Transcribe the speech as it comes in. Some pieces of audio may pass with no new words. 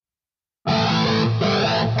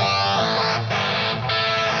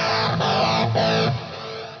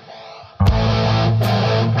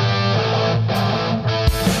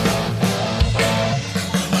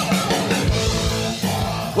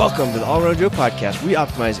Welcome to the All Around Joe podcast. We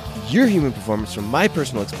optimize your human performance from my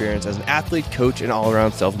personal experience as an athlete, coach, and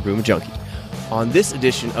all-around self-improvement junkie. On this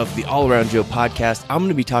edition of the All Around Joe podcast, I'm going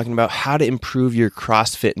to be talking about how to improve your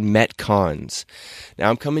CrossFit Metcons. Now,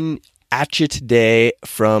 I'm coming at you today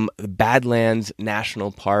from the Badlands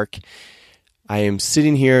National Park. I am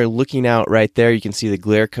sitting here looking out right there. You can see the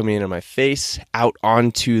glare coming in on my face out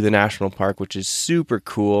onto the national park, which is super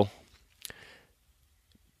cool.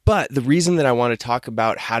 But the reason that I want to talk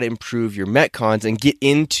about how to improve your Metcons and get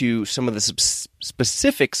into some of the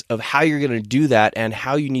specifics of how you're going to do that and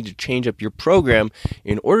how you need to change up your program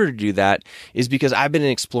in order to do that is because I've been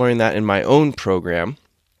exploring that in my own program,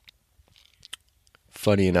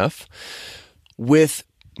 funny enough, with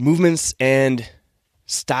movements and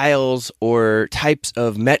styles or types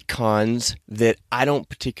of Metcons that I don't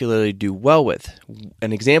particularly do well with.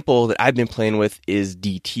 An example that I've been playing with is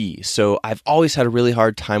DT. So I've always had a really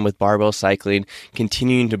hard time with barbell cycling,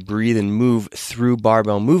 continuing to breathe and move through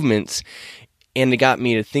barbell movements. And it got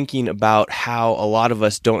me to thinking about how a lot of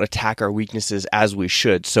us don't attack our weaknesses as we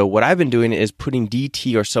should. So what I've been doing is putting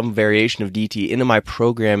DT or some variation of DT into my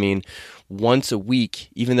programming once a week,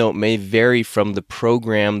 even though it may vary from the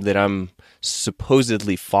program that I'm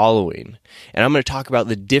supposedly following. And I'm going to talk about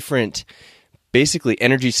the different basically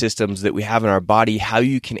energy systems that we have in our body, how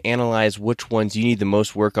you can analyze which ones you need the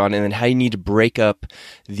most work on, and then how you need to break up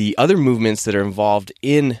the other movements that are involved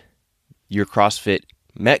in your CrossFit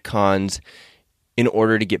Metcons in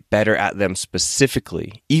order to get better at them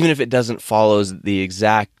specifically, even if it doesn't follow the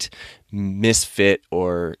exact Misfit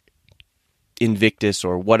or Invictus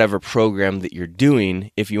or whatever program that you're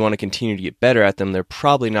doing. If you want to continue to get better at them, they're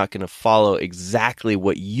probably not going to follow exactly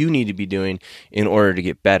what you need to be doing in order to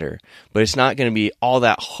get better. But it's not going to be all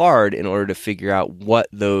that hard in order to figure out what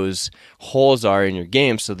those holes are in your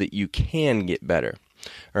game so that you can get better.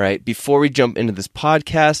 All right, before we jump into this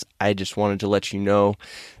podcast, I just wanted to let you know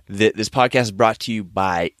that this podcast is brought to you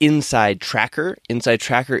by Inside Tracker. Inside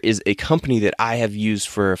Tracker is a company that I have used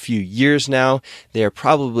for a few years now. They are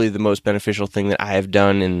probably the most beneficial thing that I have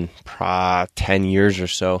done in 10 years or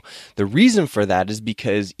so. The reason for that is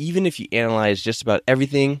because even if you analyze just about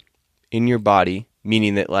everything in your body,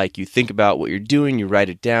 meaning that like you think about what you're doing, you write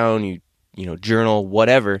it down, you journal,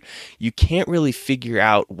 whatever, you can't really figure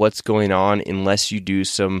out what's going on unless you do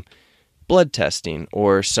some blood testing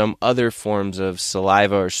or some other forms of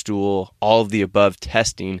saliva or stool, all of the above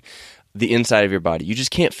testing the inside of your body. You just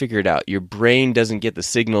can't figure it out. Your brain doesn't get the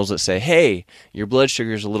signals that say, hey, your blood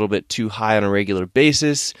sugar is a little bit too high on a regular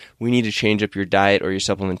basis. We need to change up your diet or your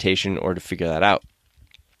supplementation in order to figure that out.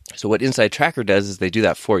 So what Inside Tracker does is they do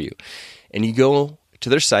that for you. And you go to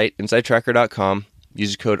their site, insidetracker.com,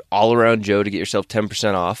 use the code AllAroundJoe to get yourself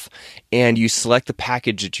 10% off, and you select the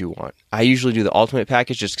package that you want. I usually do the Ultimate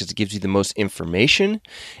package just because it gives you the most information,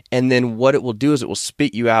 and then what it will do is it will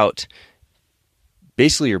spit you out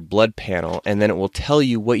basically your blood panel, and then it will tell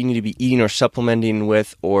you what you need to be eating or supplementing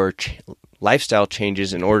with or lifestyle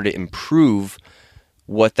changes in order to improve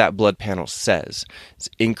what that blood panel says. It's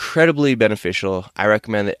incredibly beneficial. I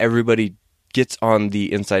recommend that everybody gets on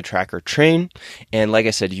the Inside Tracker train. And like I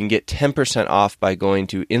said, you can get 10% off by going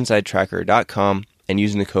to insidetracker.com and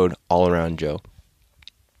using the code AllAroundJoe.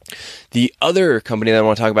 The other company that I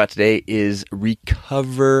want to talk about today is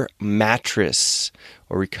Recover Mattress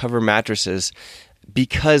or Recover Mattresses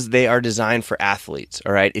because they are designed for athletes.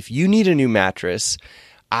 All right. If you need a new mattress,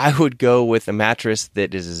 I would go with a mattress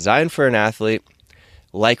that is designed for an athlete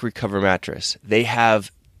like Recover Mattress. They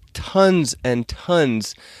have tons and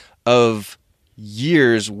tons of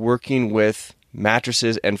years working with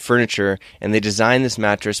mattresses and furniture, and they designed this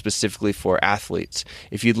mattress specifically for athletes.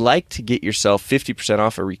 If you'd like to get yourself 50%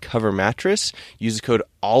 off a Recover mattress, use the code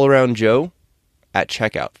AllAroundJoe at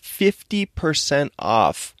checkout. 50%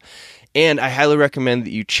 off. And I highly recommend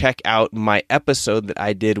that you check out my episode that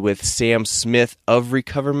I did with Sam Smith of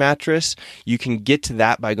Recover Mattress. You can get to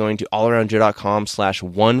that by going to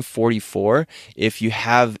allaroundjoe.com/144. If you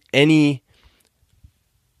have any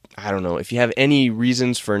if you have any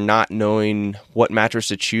reasons for not knowing what mattress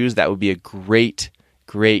to choose, that would be a great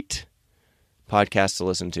podcast to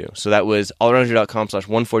listen to. So that was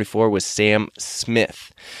allaroundjoe.com/144 with Sam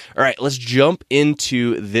Smith. All right, let's jump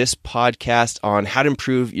into this podcast on how to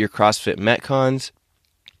improve your CrossFit Metcons.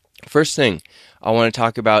 First thing I want to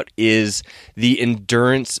talk about is the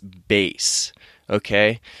endurance base.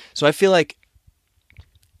 Okay, so I feel like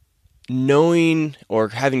knowing or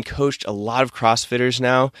having coached a lot of CrossFitters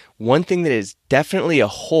now, one thing that is definitely a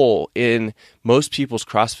hole in most people's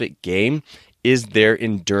CrossFit game is their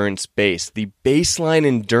endurance base. The baseline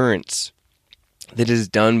endurance that is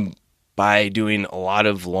done by doing a lot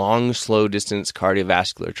of long, slow distance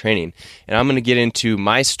cardiovascular training. And I'm going to get into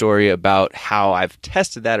my story about how I've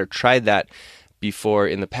tested that or tried that before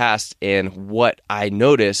in the past and what I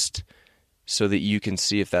noticed so that you can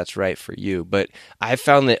see if that's right for you. But I've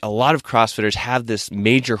found that a lot of CrossFitters have this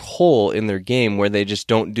major hole in their game where they just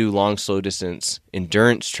don't do long, slow distance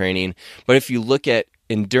endurance training. But if you look at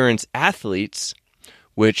endurance athletes,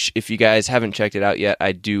 which if you guys haven't checked it out yet,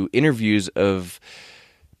 I do interviews of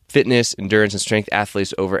fitness, endurance, and strength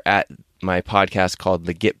athletes over at my podcast called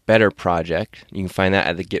The Get Better Project. You can find that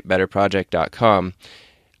at thegetbetterproject.com.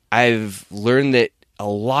 I've learned that a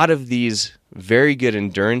lot of these very good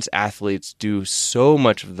endurance athletes do so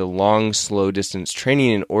much of the long, slow distance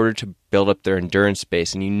training in order to build up their endurance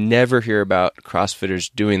base, and you never hear about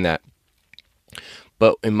CrossFitters doing that.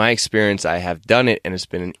 But in my experience, I have done it, and it's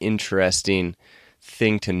been an interesting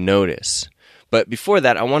thing to notice. But before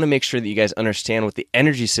that, I want to make sure that you guys understand what the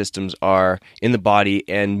energy systems are in the body,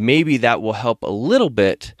 and maybe that will help a little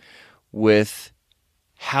bit with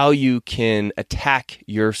how you can attack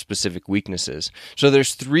your specific weaknesses. So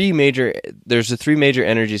there's the three major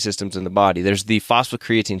energy systems in the body. There's the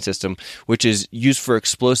phosphocreatine system, which is used for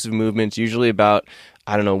explosive movements, usually about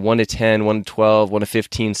 1 to 10, 1 to 12, 1 to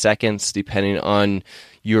 15 seconds, depending on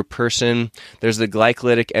your person. There's the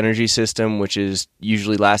glycolytic energy system, which is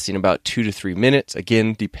usually lasting about 2 to 3 minutes,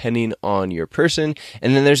 again, depending on your person.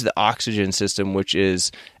 And then there's the oxygen system, which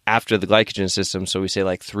is after the glycogen system, so we say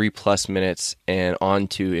like 3+ minutes and on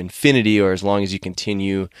to infinity, or as long as you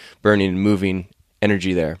continue burning and moving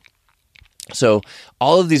energy there. So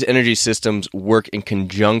all of these energy systems work in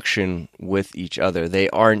conjunction with each other. They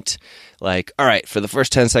aren't like, all right, for the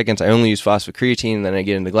first 10 seconds, I only use phosphocreatine, then I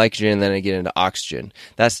get into glycogen, then I get into oxygen.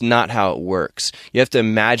 That's not how it works. You have to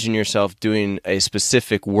imagine yourself doing a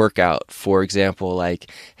specific workout, for example,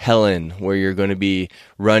 like Helen, where you're going to be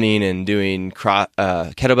running and doing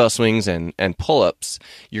kettlebell swings and pull-ups.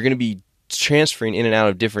 You're going to be transferring in and out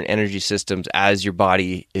of different energy systems as your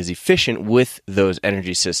body is efficient with those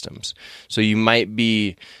energy systems. So you might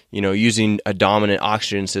be, using a dominant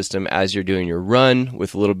oxygen system as you're doing your run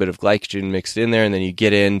with a little bit of glycogen mixed in there, and then you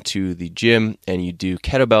get into the gym and you do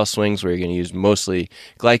kettlebell swings where you're going to use mostly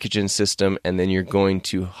glycogen system, and then you're going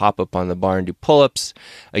to hop up on the bar and do pull-ups,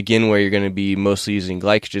 again, where you're going to be mostly using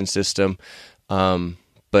glycogen system.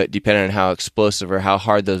 But depending on how explosive or how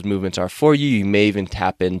hard those movements are for you, you may even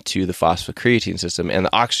tap into the phosphocreatine system. And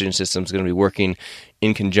the oxygen system is going to be working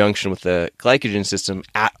in conjunction with the glycogen system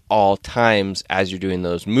at all times as you're doing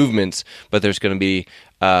those movements. But there's going to be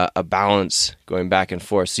a balance going back and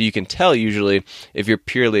forth. So you can tell usually if you're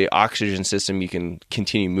purely oxygen system, you can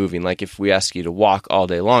continue moving. Like if we ask you to walk all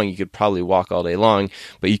day long, you could probably walk all day long,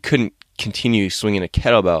 but you couldn't continue swinging a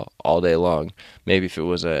kettlebell all day long. Maybe if it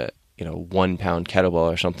was a 1 pound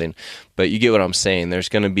kettlebell or something, but you get what I'm saying. There's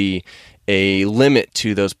going to be a limit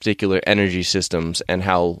to those particular energy systems and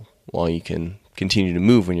how long you can continue to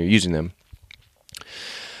move when you're using them.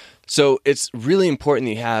 So it's really important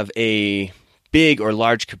that you have a big or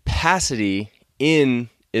large capacity in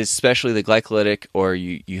especially the glycolytic, or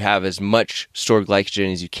you have as much stored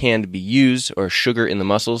glycogen as you can to be used, or sugar in the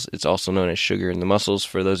muscles. It's also known as sugar in the muscles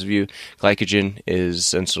for those of you. Glycogen is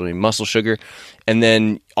essentially muscle sugar. And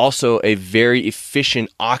then also a very efficient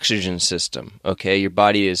oxygen system. Okay, your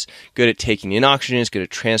body is good at taking in oxygen, it's good at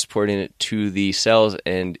transporting it to the cells,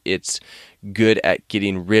 and it's good at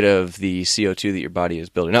getting rid of the CO2 that your body is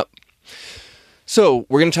building up. So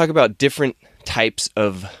we're going to talk about different types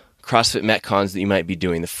of CrossFit Metcons that you might be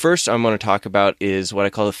doing. The first I'm going to talk about is what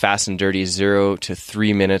I call the fast and dirty 0 to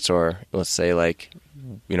 3 minutes, or let's say like,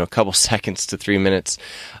 a couple seconds to 3 minutes,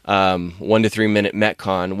 1 to 3 minute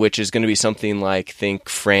Metcon, which is going to be something like, think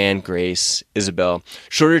Fran, Grace, Isabel.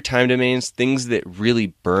 Shorter time domains, things that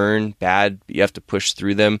really burn bad, but you have to push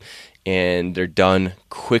through them, and they're done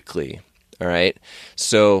quickly. All right.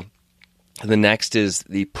 So the next is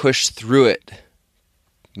the push through it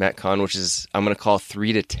Metcon, which is I'm going to call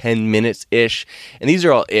 3 to 10 minutes-ish. And these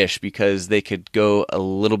are all ish because they could go a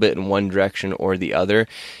little bit in one direction or the other.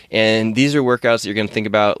 And these are workouts that you're going to think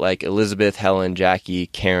about like Elizabeth, Helen, Jackie,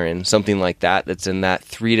 Karen, something like that, that's in that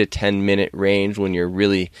 3 to 10 minute range when you're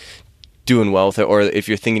really doing well with it, or if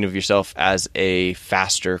you're thinking of yourself as a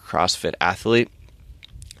faster CrossFit athlete.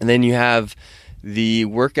 And then you have the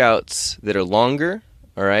workouts that are longer,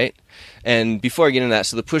 all right? And before I get into that,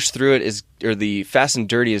 so the push through it is, or the fast and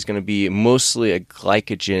dirty is going to be mostly a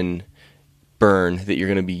glycogen burn that you're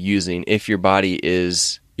going to be using if your body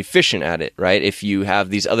is efficient at it, right? If you have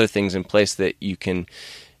these other things in place that you can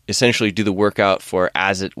essentially do the workout for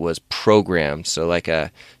as it was programmed. So like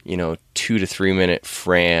a, 2 to 3 minute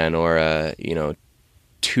Fran, or a,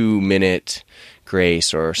 2-minute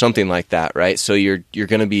grace or something like that, right? So you're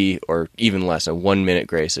going to be, or even less, a 1-minute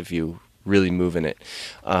grace if you really moving it.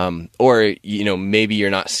 Or, maybe you're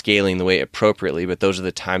not scaling the weight appropriately, but those are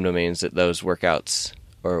the time domains that those workouts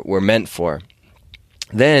were meant for.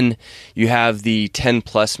 Then you have the 10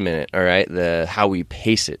 plus minute, all right? The how we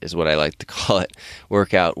pace it is what I like to call it,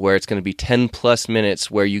 workout, where it's going to be 10 plus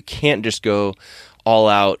minutes where you can't just go all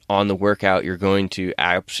out on the workout. You're going to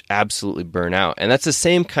absolutely burn out. And that's the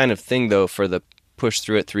same kind of thing, though, for the push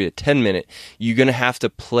through it 3 to 10 minute. You're going to have to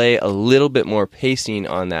play a little bit more pacing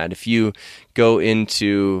on that. If you go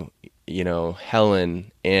into,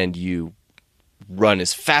 Helen and you run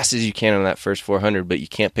as fast as you can on that first 400, but you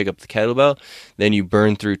can't pick up the kettlebell, then you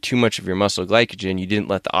burn through too much of your muscle glycogen. You didn't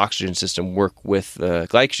let the oxygen system work with the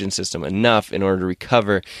glycogen system enough in order to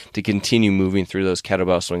recover to continue moving through those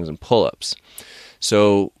kettlebell swings and pull-ups.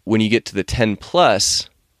 So when you get to the 10 plus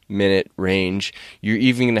minute range, you're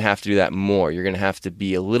even going to have to do that more. You're going to have to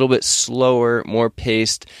be a little bit slower, more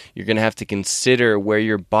paced. You're going to have to consider where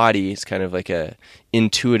your body, it's kind of like a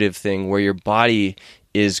intuitive thing, where your body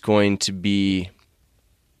is going to be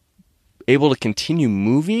able to continue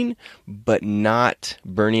moving, but not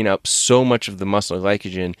burning up so much of the muscle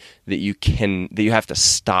glycogen that you have to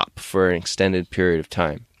stop for an extended period of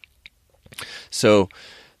time. So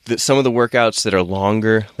some of the workouts that are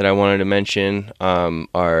longer that I wanted to mention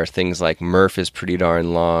are things like Murph is pretty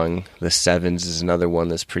darn long. The Sevens is another one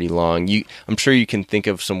that's pretty long. I'm sure you can think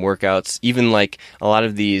of some workouts, even like a lot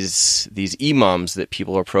of these EMOMs that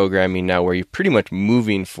people are programming now, where you're pretty much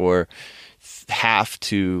moving for half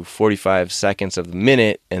to 45 seconds of the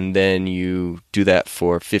minute, and then you do that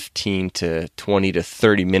for 15 to 20 to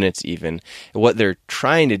 30 minutes even. And what they're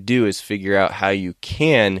trying to do is figure out how you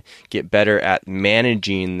can get better at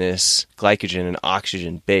managing this glycogen and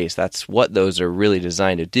oxygen base. That's what those are really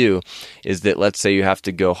designed to do, is that let's say you have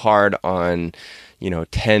to go hard on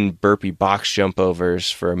 10 burpee box jump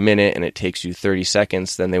overs for a minute and it takes you 30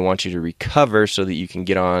 seconds, then they want you to recover so that you can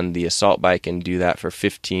get on the assault bike and do that for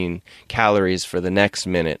 15 calories for the next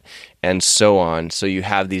minute, and so on. So you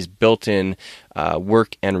have these built-in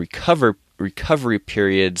work and recovery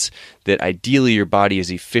periods that ideally your body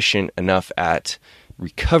is efficient enough at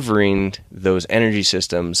recovering those energy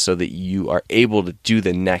systems so that you are able to do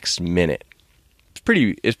the next minute.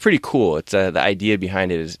 It's pretty cool. It's the idea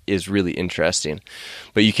behind it is really interesting.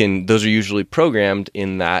 But those are usually programmed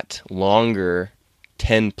in that longer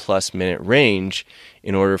 10 plus minute range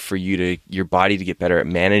in order for your body to get better at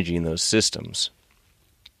managing those systems.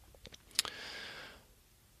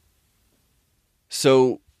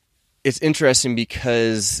 So it's interesting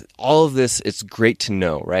because all of this, it's great to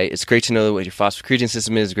know, right? It's great to know what your phosphocreatine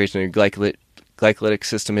system is. It's great to know your glycolytic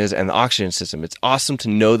system is, and the oxygen system. It's awesome to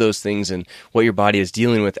know those things and what your body is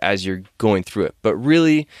dealing with as you're going through it. But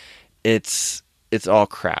really, it's all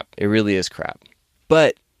crap. It really is crap.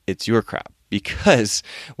 But it's your crap, because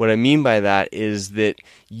what I mean by that is that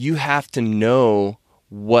you have to know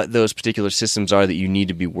what those particular systems are that you need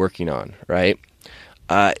to be working on, right?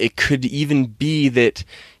 It could even be that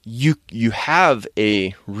you have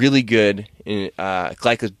a really good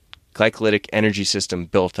glycolytic energy system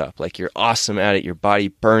built up. Like, you're awesome at it. Your body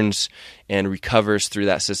burns and recovers through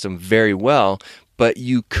that system very well, but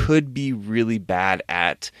you could be really bad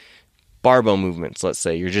at barbell movements. Let's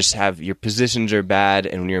say your positions are bad,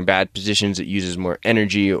 and when you're in bad positions, it uses more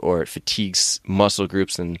energy or it fatigues muscle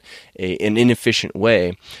groups in an inefficient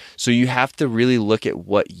way. So you have to really look at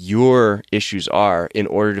what your issues are in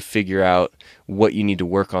order to figure out what you need to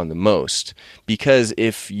work on the most. Because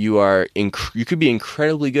if you could be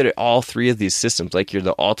incredibly good at all three of these systems, like you're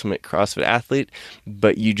the ultimate CrossFit athlete,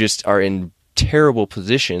 but you just are in terrible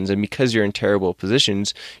positions, and because you're in terrible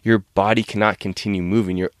positions, your body cannot continue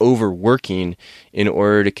moving. You're overworking in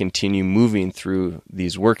order to continue moving through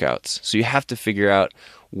these workouts. So you have to figure out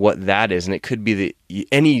what that is, and it could be that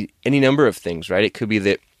any number of things, right? It could be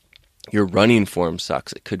that your running form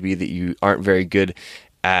sucks. It could be that you aren't very good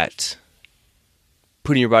at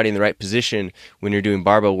putting your body in the right position when you're doing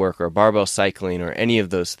barbell work or barbell cycling or any of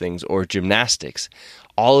those things, or gymnastics.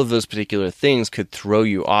 All of those particular things could throw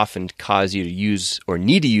you off and cause you to use or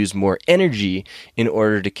need to use more energy in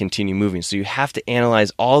order to continue moving. So you have to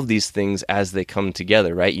analyze all of these things as they come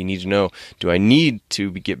together, right? You need to know, do I need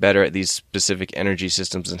to get better at these specific energy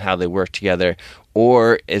systems and how they work together?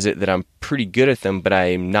 Or is it that I'm pretty good at them, but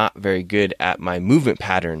I'm not very good at my movement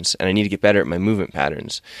patterns, and I need to get better at my movement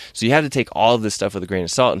patterns? So you have to take all of this stuff with a grain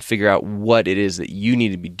of salt and figure out what it is that you need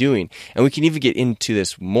to be doing. And we can even get into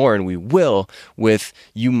this more, and we will, with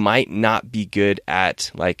you might not be good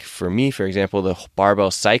at, like for me, for example, the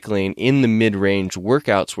barbell cycling in the mid-range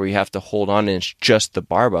workouts where you have to hold on and it's just the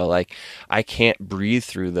barbell. Like I can't breathe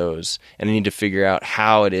through those, and I need to figure out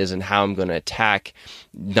how it is and how I'm going to attack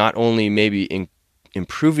not only maybe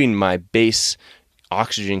improving my base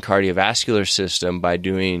oxygen cardiovascular system by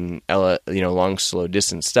doing long slow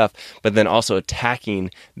distance stuff, but then also attacking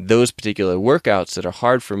those particular workouts that are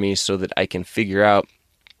hard for me so that I can figure out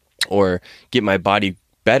or get my body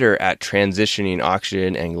better at transitioning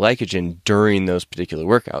oxygen and glycogen during those particular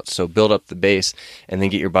workouts. So build up the base and then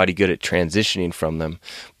get your body good at transitioning from them.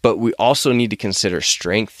 But we also need to consider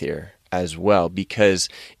strength here as well, because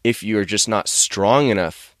if you're just not strong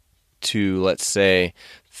enough to, let's say,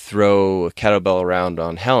 throw a kettlebell around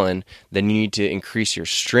on Helen, then you need to increase your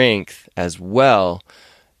strength as well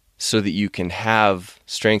so that you can have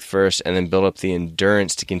strength first and then build up the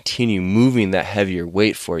endurance to continue moving that heavier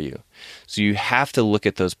weight for you. So you have to look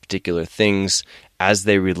at those particular things as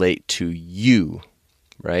they relate to you,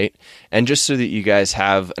 right? And just so that you guys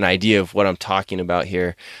have an idea of what I'm talking about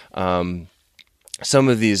here, some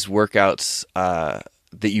of these workouts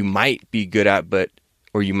that you might be good at,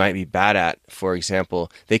 or you might be bad at, for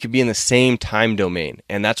example, they could be in the same time domain.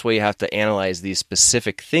 And that's why you have to analyze these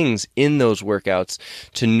specific things in those workouts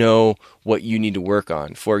to know what you need to work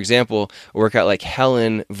on. For example, a workout like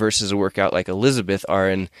Helen versus a workout like Elizabeth are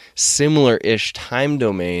in similar-ish time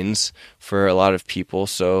domains for a lot of people.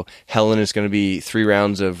 So Helen is going to be 3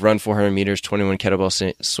 rounds of run 400 meters, 21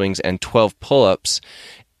 kettlebell swings, and 12 pull-ups.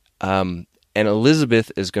 And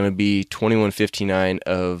Elizabeth is going to be 21:59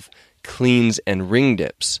 of cleans and ring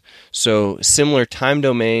dips. So similar time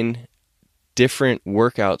domain, different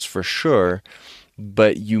workouts for sure,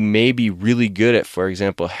 but you may be really good at, for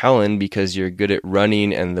example, Helen, because you're good at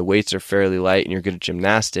running and the weights are fairly light and you're good at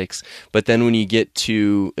gymnastics. But then when you get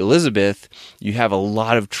to Elizabeth, you have a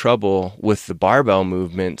lot of trouble with the barbell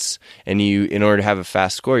movements, and in order to have a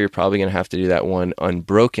fast score, you're probably going to have to do that one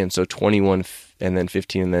unbroken. So 21 and then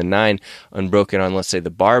 15 and then 9 unbroken on, let's say, the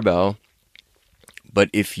barbell. But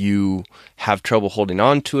if you have trouble holding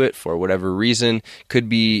on to it for whatever reason, could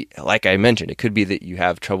be, like I mentioned, it could be that you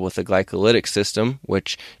have trouble with the glycolytic system,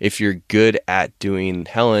 which if you're good at doing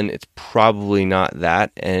Helen, it's probably not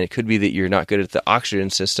that. And it could be that you're not good at the oxygen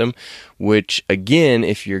system, which again,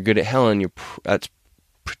 if you're good at Helen, that's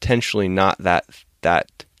potentially not that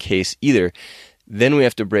case either. Then we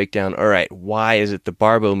have to break down, all right, why is it the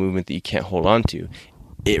barbell movement that you can't hold on to?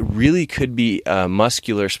 It really could be a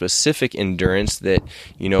muscular specific endurance that,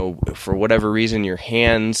 for whatever reason, your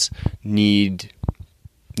hands need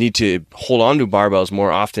to hold on to barbells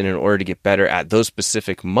more often in order to get better at those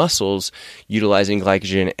specific muscles utilizing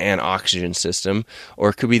glycogen and oxygen system. Or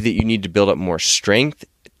it could be that you need to build up more strength,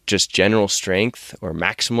 just general strength or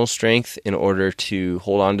maximal strength in order to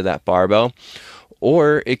hold on to that barbell.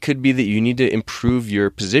 Or it could be that you need to improve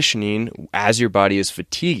your positioning as your body is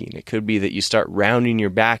fatiguing. It could be that you start rounding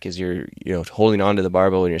your back as you're holding onto the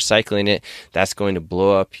barbell when you're cycling it. That's going to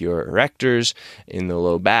blow up your erectors in the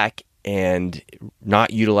low back and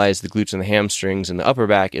not utilize the glutes and the hamstrings and the upper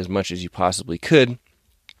back as much as you possibly could.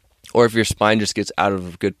 Or if your spine just gets out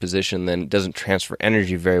of a good position, then it doesn't transfer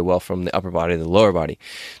energy very well from the upper body to the lower body.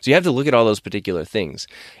 So you have to look at all those particular things.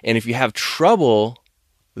 And if you have trouble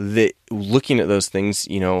looking at those things,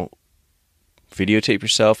 videotape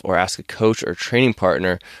yourself or ask a coach or training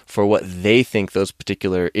partner for what they think those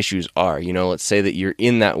particular issues are. Let's say that you're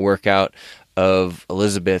in that workout of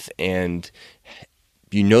Elizabeth and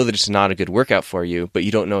you know that it's not a good workout for you, but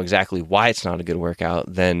you don't know exactly why it's not a good workout.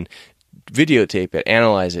 Then videotape it,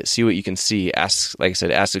 analyze it, see what you can see. Ask, like I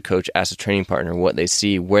said, ask a coach, ask a training partner what they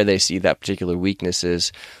see, where they see that particular weakness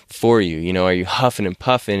is for you. Are you huffing and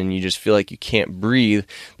puffing and you just feel like you can't breathe?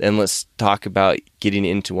 Then let's talk about getting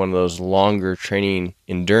into one of those longer training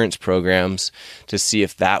endurance programs to see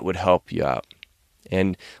if that would help you out.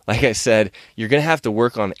 And like I said, you're going to have to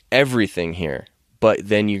work on everything here. But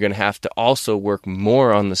then you're going to have to also work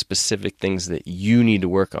more on the specific things that you need to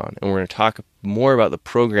work on. And we're going to talk more about the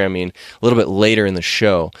programming a little bit later in the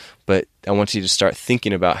show. But I want you to start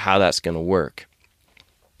thinking about how that's going to work.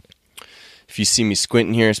 If you see me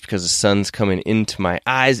squinting here, it's because the sun's coming into my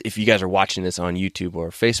eyes. If you guys are watching this on YouTube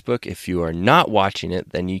or Facebook, if you are not watching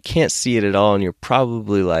it, then you can't see it at all. And you're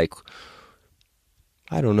probably like,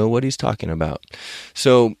 I don't know what he's talking about.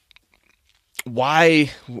 So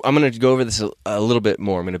why, I'm going to go over this a little bit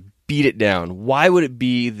more. I'm going to beat it down. Why would it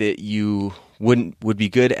be that you would be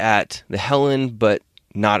good at the Helen, but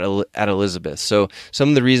not at Elizabeth. So some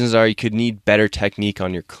of the reasons are you could need better technique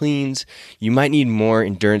on your cleans. You might need more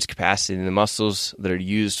endurance capacity in the muscles that are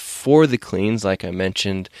used for the cleans, like I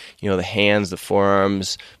mentioned, the hands, the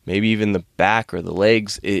forearms, maybe even the back or the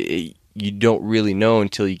legs. You don't really know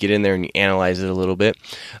until you get in there and you analyze it a little bit.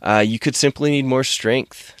 You could simply need more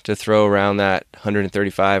strength to throw around that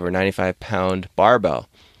 135 or 95 pound barbell.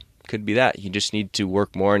 Could be that. You just need to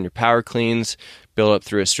work more on your power cleans, build up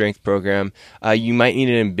through a strength program. You might need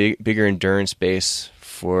a bigger endurance base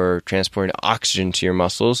for transporting oxygen to your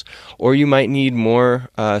muscles, or you might need more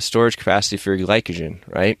storage capacity for your glycogen,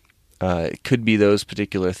 right? It could be those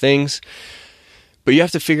particular things, but you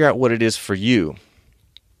have to figure out what it is for you.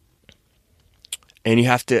 And you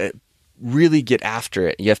have to really get after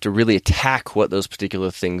it. You have to really attack what those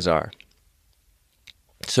particular things are.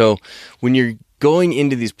 So when you're going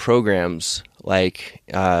into these programs like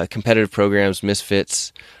competitive programs,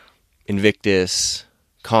 Misfits, Invictus,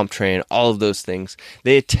 CompTrain, all of those things,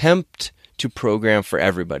 they attempt to program for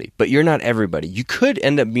everybody, but you're not everybody. You could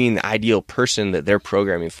end up being the ideal person that they're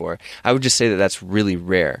programming for. I would just say that that's really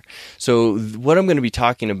rare. So what I'm going to be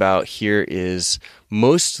talking about here is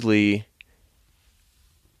mostly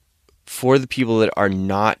for the people that are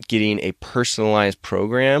not getting a personalized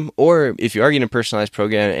program, or if you are getting a personalized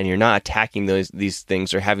program and you're not attacking these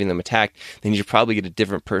things or having them attacked, then you should probably get a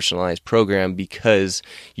different personalized program, because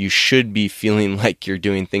you should be feeling like you're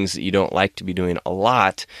doing things that you don't like to be doing a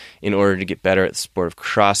lot in order to get better at the sport of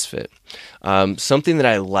CrossFit. Something that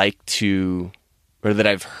I like to, or that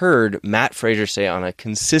I've heard Matt Fraser say on a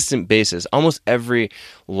consistent basis, almost every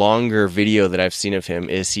longer video that I've seen of him,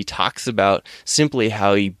 is he talks about simply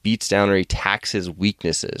how he beats down or he attacks his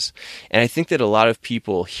weaknesses. And I think that a lot of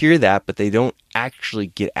people hear that, but they don't actually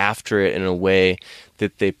get after it in a way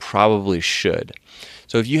that they probably should.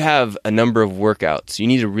 So if you have a number of workouts, you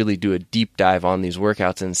need to really do a deep dive on these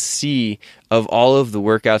workouts and see, of all of the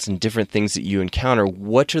workouts and different things that you encounter,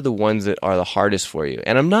 what are the ones that are the hardest for you.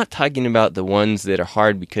 And I'm not talking about the ones that are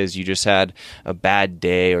hard because you just had a bad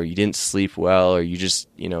day or you didn't sleep well or you just,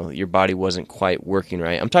 your body wasn't quite working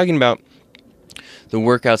right. I'm talking about the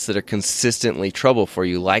workouts that are consistently trouble for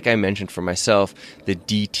you. Like I mentioned for myself, the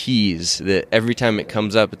DTs, that every time it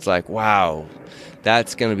comes up, it's like, wow,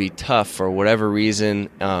 that's going to be tough for whatever reason.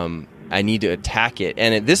 I need to attack it.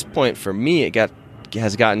 And at this point for me, it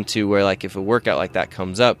has gotten to where, like, if a workout like that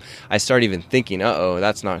comes up, I start even thinking,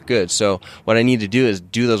 that's not good. So what I need to do is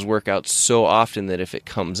do those workouts so often that if it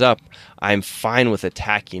comes up, I'm fine with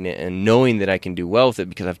attacking it and knowing that I can do well with it,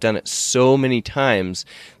 because I've done it so many times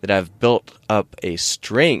that I've built up a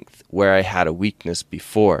strength where I had a weakness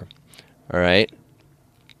before. All right.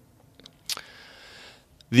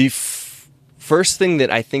 The first thing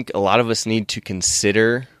that I think a lot of us need to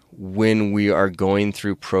consider when we are going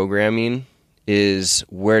through programming is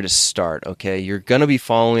where to start, okay? You're going to be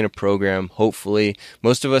following a program, hopefully.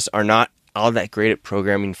 Most of us are not all that great at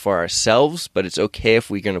programming for ourselves, but it's okay if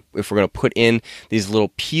we're going to put in these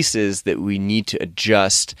little pieces that we need to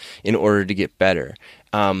adjust in order to get better.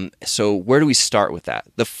 So where do we start with that?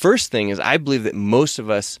 The first thing is, I believe that most of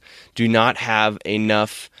us do not have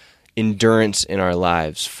enough endurance in our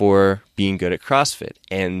lives for being good at CrossFit.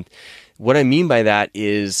 And what I mean by that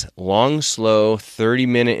is long, slow,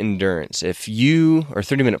 30-minute endurance. Or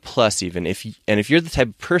 30-minute plus even. If you're the type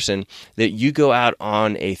of person that you go out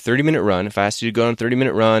on a 30-minute run, if I asked you to go on a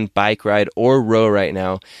 30-minute run, bike ride, or row right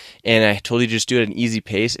now, and I told you to just do it at an easy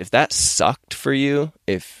pace, if that sucked for you,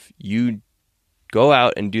 if you go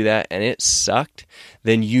out and do that and it sucked,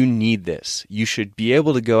 then you need this. You should be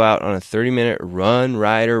able to go out on a 30-minute run,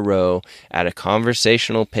 ride, or row at a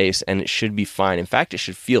conversational pace, and it should be fine. In fact, it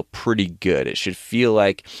should feel pretty good. It should feel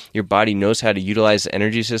like your body knows how to utilize the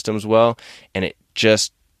energy systems well, and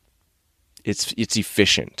it's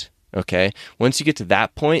efficient. Okay? Once you get to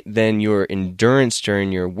that point, then your endurance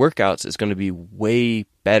during your workouts is going to be way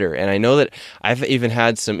better. And I know that I've even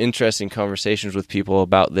had some interesting conversations with people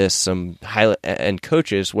about this, some high-end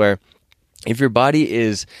coaches, where if your body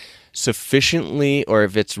is sufficiently, or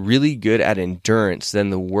if it's really good at endurance, then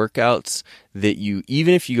the workouts that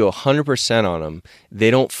even if you go 100% on them, they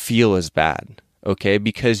don't feel as bad. Okay,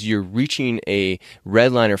 because you're reaching a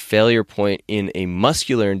red line or failure point in a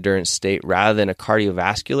muscular endurance state rather than a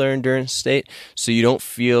cardiovascular endurance state. So you don't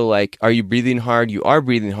feel like, are you breathing hard? You are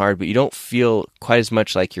breathing hard, but you don't feel quite as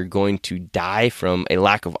much like you're going to die from a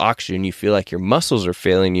lack of oxygen. You feel like your muscles are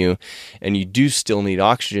failing you, and you do still need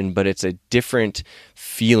oxygen, but it's a different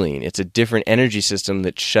feeling. It's a different energy system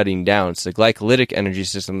that's shutting down. It's the glycolytic energy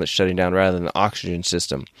system that's shutting down rather than the oxygen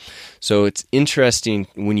system. So it's interesting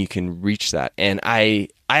when you can reach that. And And I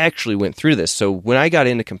actually went through this. So when I got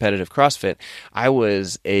into competitive CrossFit, I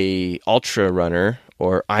was a ultra runner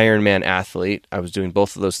or Ironman athlete. I was doing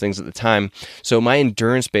both of those things at the time. So my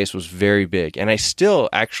endurance base was very big. And I still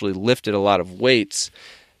actually lifted a lot of weights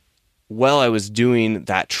while I was doing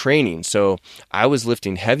that training. So I was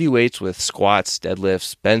lifting heavy weights with squats,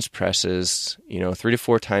 deadlifts, bench presses, 3 to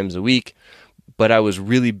 4 times a week. But I was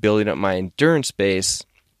really building up my endurance base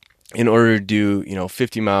in order to do,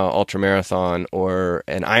 50-mile ultra marathon or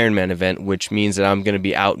an Ironman event, which means that I'm going to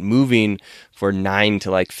be out moving for 9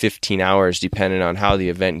 to 15 hours, depending on how the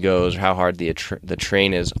event goes or how hard the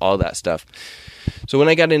train is, all that stuff. So when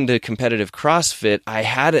I got into competitive CrossFit, I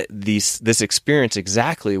had this experience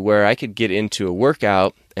exactly where I could get into a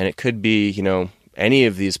workout, and it could be, any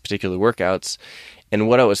of these particular workouts. And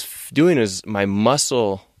what I was doing is my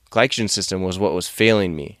muscle glycogen system was what was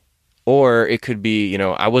failing me. Or it could be,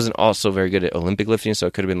 I wasn't also very good at Olympic lifting, so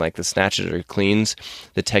it could have been like the snatches or cleans,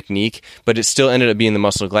 the technique, but it still ended up being the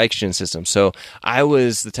muscle glycogen system. So I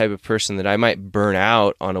was the type of person that I might burn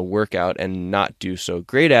out on a workout and not do so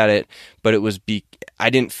great at it, but it was I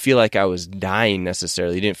didn't feel like I was dying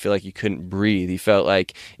necessarily. You didn't feel like you couldn't breathe. You felt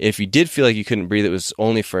like if you did feel like you couldn't breathe, it was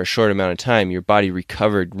only for a short amount of time. Your body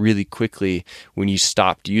recovered really quickly when you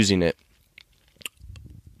stopped using it,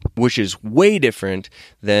 which is way different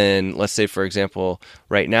than, let's say, for example,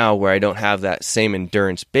 right now where I don't have that same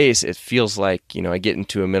endurance base. It feels like, I get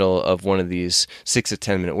into a middle of one of these 6 to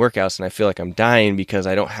 10 minute workouts and I feel like I'm dying because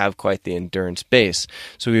I don't have quite the endurance base.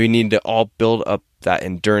 So we need to all build up that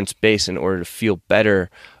endurance base in order to feel better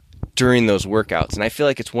during those workouts. And I feel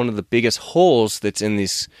like it's one of the biggest holes that's in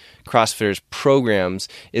these CrossFitters programs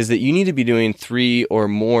is that you need to be doing 3 or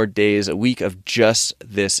more days a week of just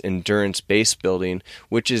this endurance base building,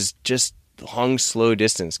 which is just long, slow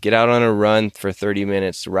distance. Get out on a run for 30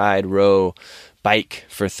 minutes, ride, row, bike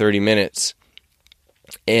for 30 minutes.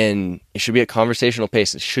 And it should be a conversational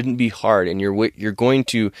pace. It shouldn't be hard. And you're going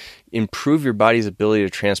to improve your body's ability to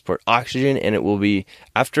transport oxygen. And it will be,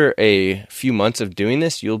 after a few months of doing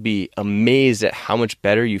this, you'll be amazed at how much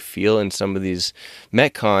better you feel in some of these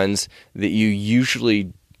Metcons that you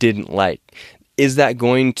usually didn't like. Is that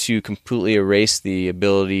going to completely erase the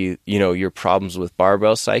ability, your problems with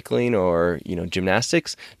barbell cycling or,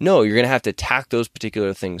 gymnastics? No, you're going to have to attack those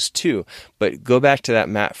particular things too. But go back to that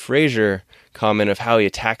Matt Frazier comment of how he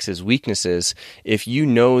attacks his weaknesses. If you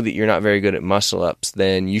know that you're not very good at muscle ups,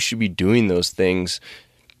 then you should be doing those things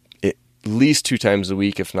at least 2 times a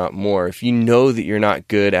week, if not more. If you know that you're not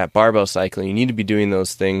good at barbell cycling, you need to be doing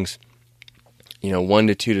those things, 1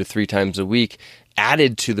 to 2 to 3 times a week,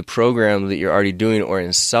 added to the program that you're already doing, or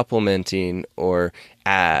in supplementing or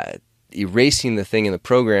erasing the thing in the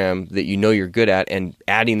program that you know you're good at and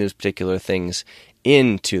adding those particular things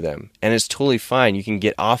into them. And it's totally fine. You can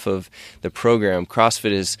get off of the program.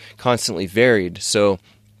 CrossFit is constantly varied, so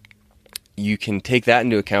you can take that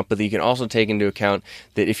into account, but you can also take into account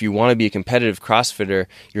that if you want to be a competitive CrossFitter,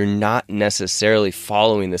 you're not necessarily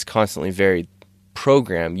following this constantly varied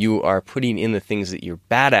program. You are putting in the things that you're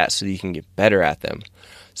bad at so that you can get better at them.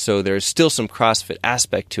 So there's still some CrossFit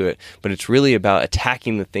aspect to it, but it's really about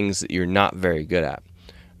attacking the things that you're not very good at.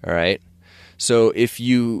 All right? So if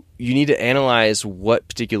you need to analyze what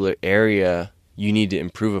particular area you need to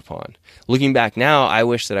improve upon. Looking back now, I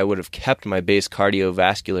wish that I would have kept my base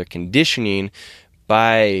cardiovascular conditioning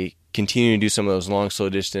by continuing to do some of those long, slow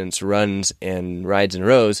distance runs and rides and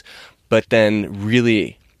rows, but then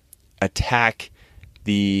really attack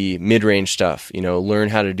the mid-range stuff, learn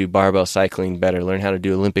how to do barbell cycling better, learn how to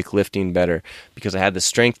do Olympic lifting better, because I had the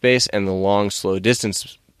strength base and the long, slow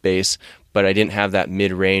distance base, but I didn't have that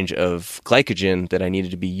mid-range of glycogen that I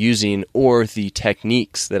needed to be using or the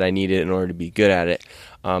techniques that I needed in order to be good at it.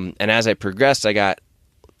 And as I progressed,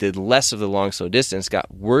 did less of the long, slow distance,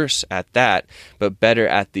 got worse at that, but better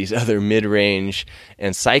at these other mid-range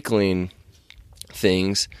and cycling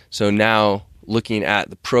things. So now looking at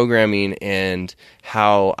the programming and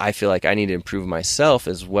how I feel like I need to improve myself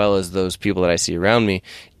as well as those people that I see around me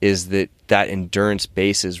is that endurance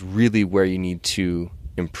base is really where you need to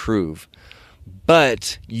improve.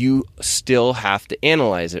 But you still have to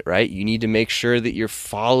analyze it, right? You need to make sure that you're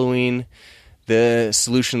following the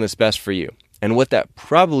solution that's best for you. And what that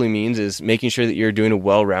probably means is making sure that you're doing a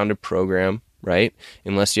well-rounded program, right?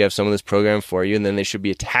 Unless you have someone that's programmed for you, and then they should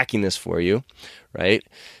be attacking this for you, right?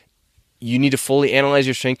 You need to fully analyze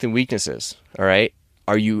your strengths and weaknesses, all right?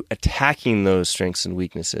 Are you attacking those strengths and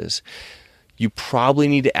weaknesses? You probably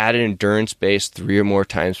need to add an endurance base 3 or more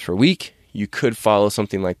times per week. You could follow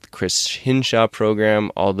something like the Chris Hinshaw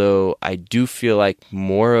program, although I do feel like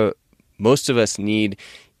most of us need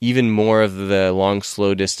even more of the long,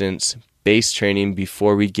 slow distance base training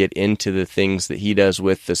before we get into the things that he does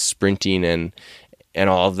with the sprinting and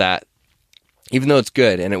all of that. Even though it's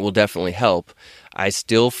good and it will definitely help, I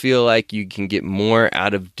still feel like you can get more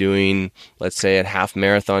out of doing, let's say, a half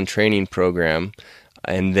marathon training program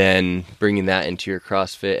and then bringing that into your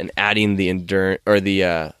CrossFit and adding the endurance or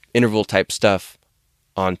the interval type stuff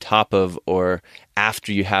on top of or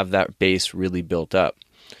after you have that base really built up.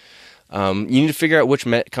 You need to figure out which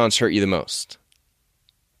Metcons hurt you the most.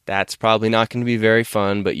 That's probably not going to be very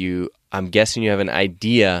fun, but I'm guessing you have an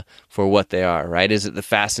idea for what they are, right? Is it the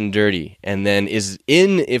fast and dirty? And then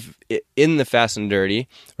in the fast and dirty,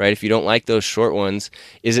 right? If you don't like those short ones,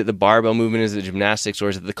 is it the barbell movement? Is it gymnastics? Or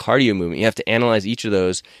is it the cardio movement? You have to analyze each of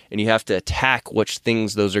those and you have to attack which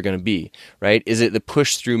things those are going to be, right? Is it the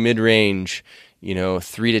push through mid-range,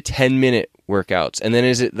 3 to 10 minute workouts? And then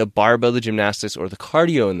is it the barbell, the gymnastics, or the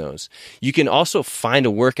cardio in those? You can also find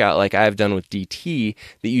a workout like I've done with DT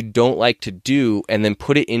that you don't like to do and then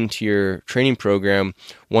put it into your training program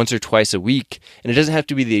once or twice a week. And it doesn't have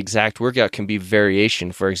to be the exact workout, it can be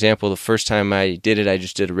variation. For example, the first time I did it, I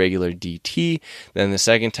just did a regular DT. Then the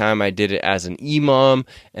second time I did it as an EMOM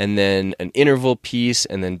and then an interval piece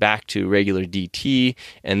and then back to regular DT.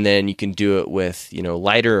 And then you can do it with,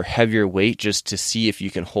 lighter or heavier weight just to see if you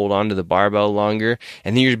can hold on to the barbell longer.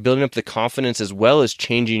 And then you're building up the confidence as well as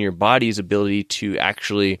changing your body's ability to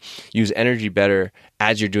actually use energy better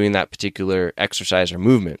as you're doing that particular exercise or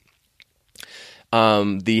movement.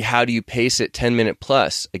 The how do you pace it 10-minute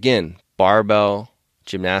plus? Again, barbell,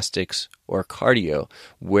 gymnastics, or cardio.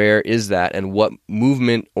 Where is that? And what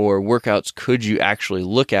movement or workouts could you actually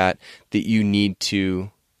look at that you need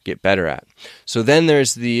to get better at? So then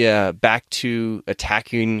there's the back to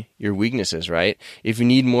attacking your weaknesses, right? If you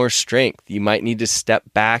need more strength, you might need to step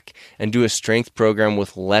back and do a strength program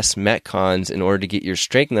with less Metcons in order to get your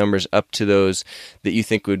strength numbers up to those that you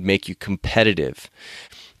think would make you competitive.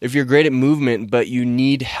 If you're great at movement, but you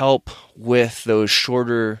need help with those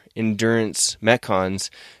shorter endurance Metcons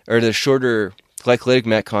or the shorter glycolytic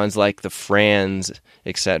Metcons like the Frans,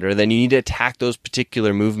 etc., then you need to attack those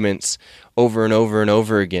particular movements over and over and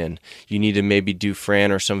over again. You need to maybe do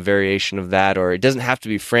Fran or some variation of that, or it doesn't have to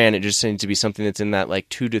be Fran, it just needs to be something that's in that like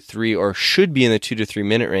 2 to 3 or should be in the 2 to 3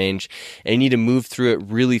 minute range, and you need to move through it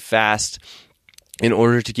really fast in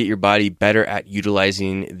order to get your body better at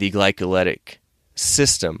utilizing the glycolytic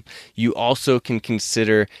system. You also can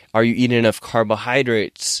consider, are you eating enough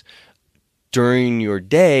carbohydrates during your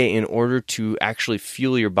day in order to actually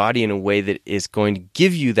fuel your body in a way that is going to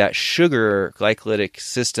give you that sugar glycolytic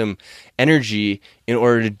system energy in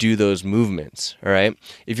order to do those movements, all right?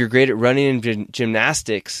 If you're great at running and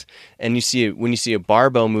gymnastics and when you see a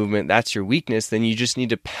barbell movement, that's your weakness, then you just need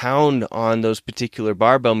to pound on those particular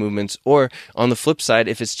barbell movements. Or on the flip side,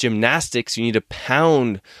 if it's gymnastics, you need to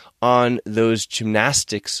pound on those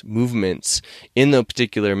gymnastics movements in the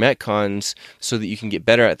particular Metcons so that you can get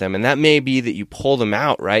better at them. And that may be that you pull them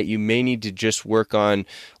out, right? You may need to just work on,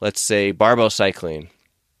 let's say, barbell cycling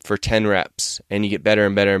for 10 reps and you get better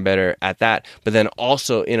and better and better at that. But then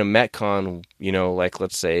also in a Metcon, like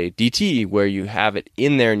let's say DT, where you have it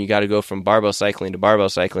in there and you got to go from barbell cycling to barbell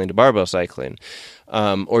cycling to barbell cycling.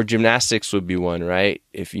 Or gymnastics would be one, right?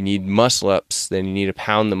 If you need muscle ups, then you need to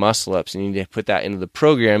pound the muscle ups. You need to put that into the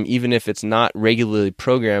program, even if it's not regularly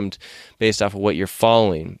programmed based off of what you're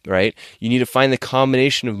following, right? You need to find the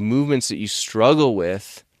combination of movements that you struggle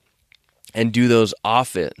with and do those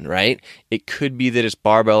often, right? It could be that it's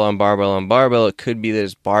barbell on barbell on barbell. It could be that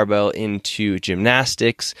it's barbell into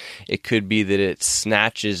gymnastics. It could be that it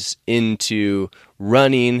snatches into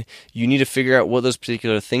running. You need to figure out what those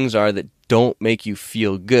particular things are that don't make you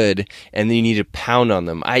feel good, and then you need to pound on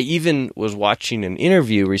them. I even was watching an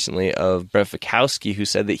interview recently of Brett Fikowski who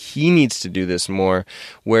said that he needs to do this more,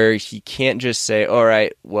 where he can't just say, all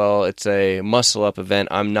right, well, it's a muscle up event,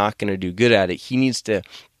 I'm not going to do good at it. He needs to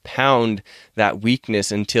pound that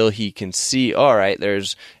weakness until he can see, all right,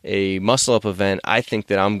 there's a muscle up event. I think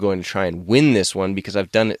that I'm going to try and win this one because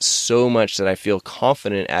I've done it so much that I feel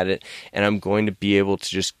confident at it and I'm going to be able to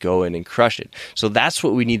just go in and crush it. So that's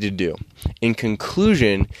what we need to do. In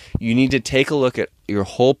conclusion, you need to take a look at your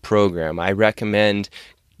whole program. I recommend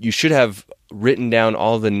you should have written down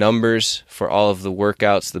all the numbers for all of the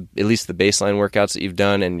workouts, at least the baseline workouts that you've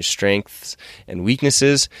done and your strengths and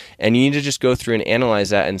weaknesses. And you need to just go through and analyze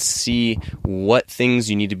that and see what things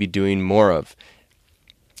you need to be doing more of.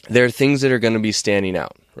 There are things that are going to be standing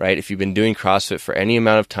out, right? If you've been doing CrossFit for any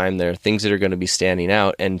amount of time, there are things that are going to be standing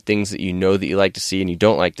out and things that you know that you like to see and you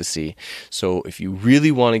don't like to see. So if you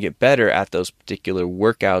really want to get better at those particular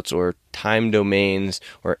workouts or time domains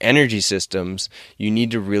or energy systems, you need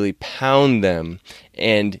to really pound them.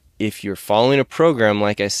 And if you're following a program,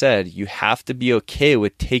 like I said, you have to be okay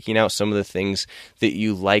with taking out some of the things that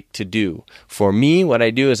you like to do. For me, what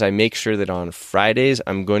I do is I make sure that on Fridays,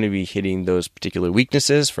 I'm going to be hitting those particular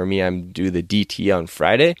weaknesses. For me, I'm do the DT on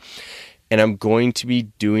Friday, and I'm going to be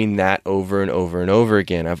doing that over and over and over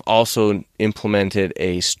again. I've also implemented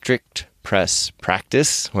a strict press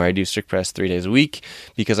practice where I do strict press 3 days a week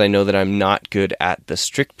because I know that I'm not good at the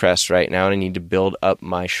strict press right now and I need to build up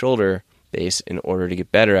my shoulder base in order to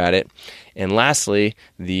get better at it. And lastly,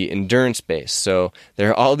 the endurance base. So there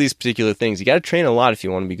are all these particular things. You got to train a lot if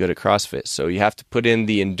you want to be good at CrossFit. So you have to put in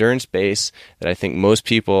the endurance base that I think most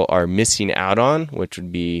people are missing out on, which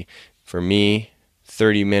would be, for me,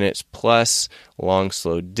 30 minutes plus long,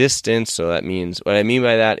 slow distance. So that means, what I mean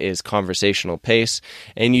by that is conversational pace.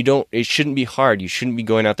 And it shouldn't be hard. You shouldn't be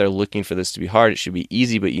going out there looking for this to be hard. It should be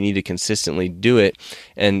easy, but you need to consistently do it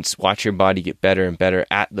and watch your body get better and better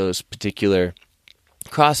at those particular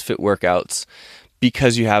CrossFit workouts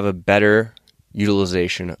because you have a better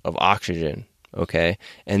utilization of oxygen. Okay.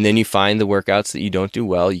 And then you find the workouts that you don't do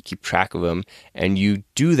well, you keep track of them, and you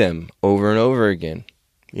do them over and over again.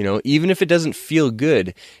 You know, even if it doesn't feel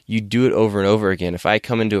good, you do it over and over again. If I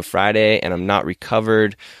come into a Friday and I'm not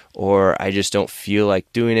recovered, or I just don't feel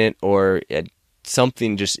like doing it, or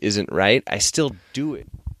something just isn't right, I still do it.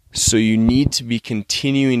 So you need to be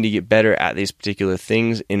continuing to get better at these particular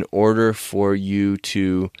things in order for you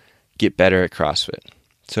to get better at CrossFit.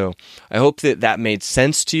 So I hope that made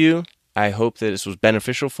sense to you. I hope that this was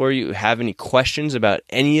beneficial for you. If you have any questions about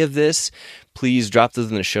any of this, please drop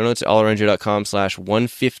those in the show notes at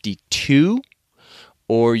allaroundjoe.com/152.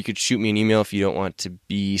 Or you could shoot me an email if you don't want to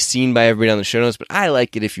be seen by everybody on the show notes. But I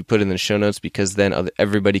like it if you put it in the show notes because then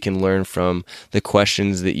everybody can learn from the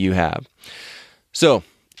questions that you have. So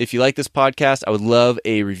if you like this podcast, I would love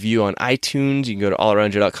a review on iTunes. You can go to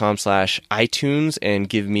allaroundjoe.com/iTunes and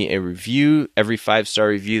give me a review. Every 5-star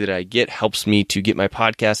review that I get helps me to get my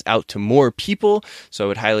podcast out to more people. So I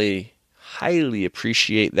would highly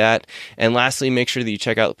appreciate that. And lastly, make sure that you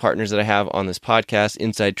check out the partners that I have on this podcast.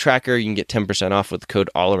 Inside Tracker, you can get 10% off with the code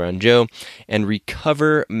allaroundjoe. And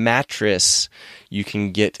Recover Mattress, you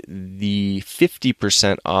can get the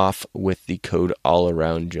 50% off with the code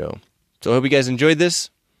allaroundjoe. So I hope you guys enjoyed this.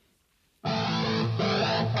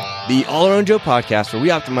 The All Around Joe podcast, where we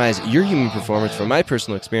optimize your human performance from my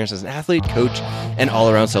personal experience as an athlete, coach, and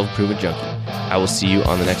all-around self-improvement junkie. I will see you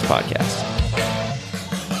on the next podcast.